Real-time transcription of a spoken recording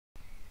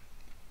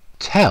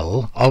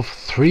tell of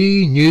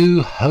 3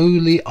 new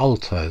holy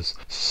altars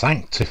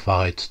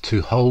sanctified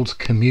to hold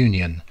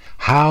communion.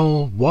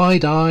 How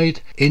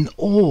wide-eyed, in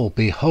awe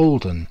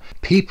beholden,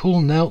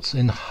 people knelt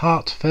in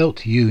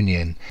heartfelt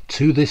union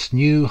to this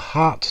new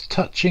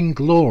heart-touching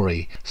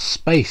glory,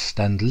 spaced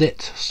and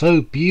lit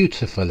so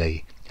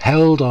beautifully,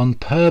 held on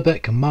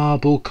Purbeck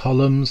marble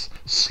columns,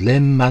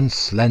 slim and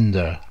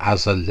slender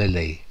as a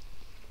lily.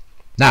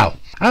 Now,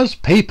 as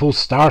people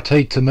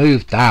started to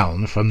move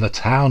down from the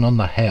town on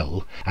the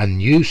hill, and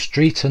New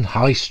Street and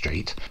High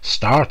Street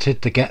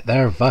started to get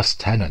their vast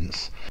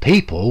tenants,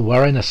 people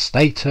were in a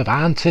state of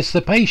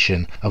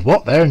anticipation of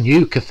what their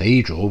new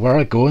cathedral were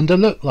a-going to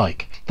look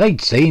like. They'd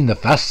seen the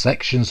vast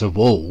sections of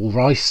wall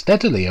rise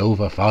steadily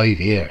over 5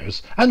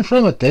 years, and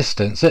from a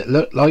distance it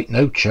looked like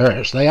no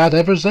church they had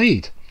ever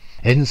seen.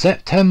 In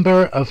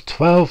September of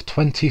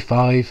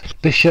 1225,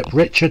 Bishop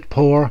Richard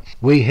Poore,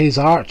 wi' his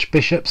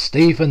Archbishop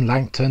Stephen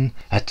Langton,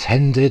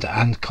 attended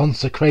and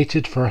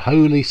consecrated for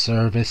holy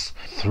service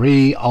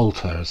 3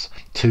 altars,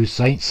 to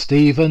St.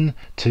 Stephen,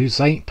 to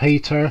St.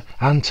 Peter,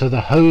 and to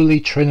the Holy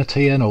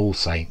Trinity and All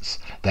Saints,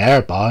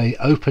 thereby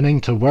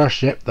opening to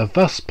worship the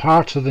vast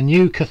part of the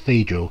new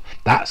cathedral,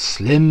 that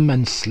slim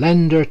and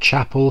slender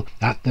chapel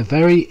at the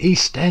very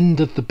east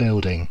end of the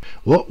building,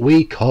 what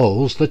we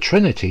calls the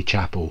Trinity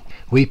Chapel,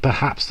 wi'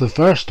 perhaps the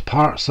first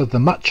parts of the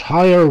much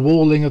higher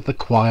walling of the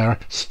choir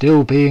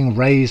still being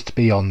raised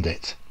beyond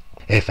it.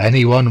 If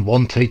anyone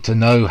wanted to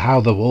know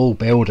how the wall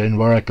building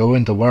were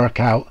a-going to work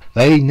out,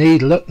 they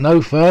need look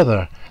no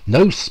further.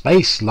 No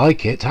space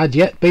like it had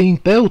yet been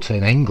built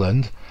in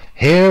England.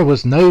 Here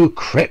was no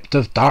crypt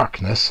of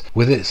darkness,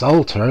 with its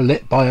altar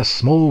lit by a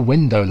small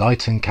window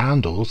light and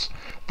candles.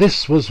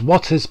 This was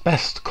what is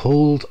best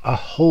called a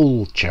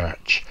hall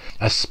church,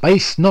 a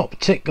space not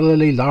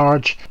particularly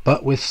large,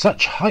 but with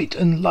such height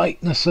and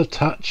lightness of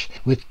touch,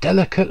 with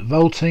delicate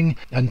vaulting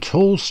and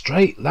tall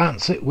straight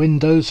lancet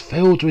windows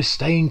filled with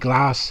stained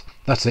glass,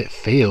 that it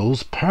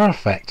feels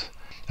perfect.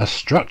 A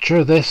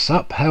structure this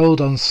upheld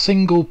on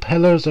single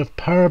pillars of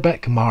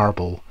Purbeck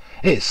marble.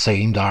 It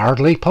seemed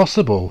hardly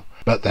possible,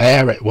 but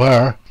there it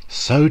were,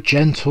 so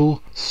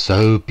gentle,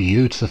 so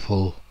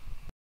beautiful.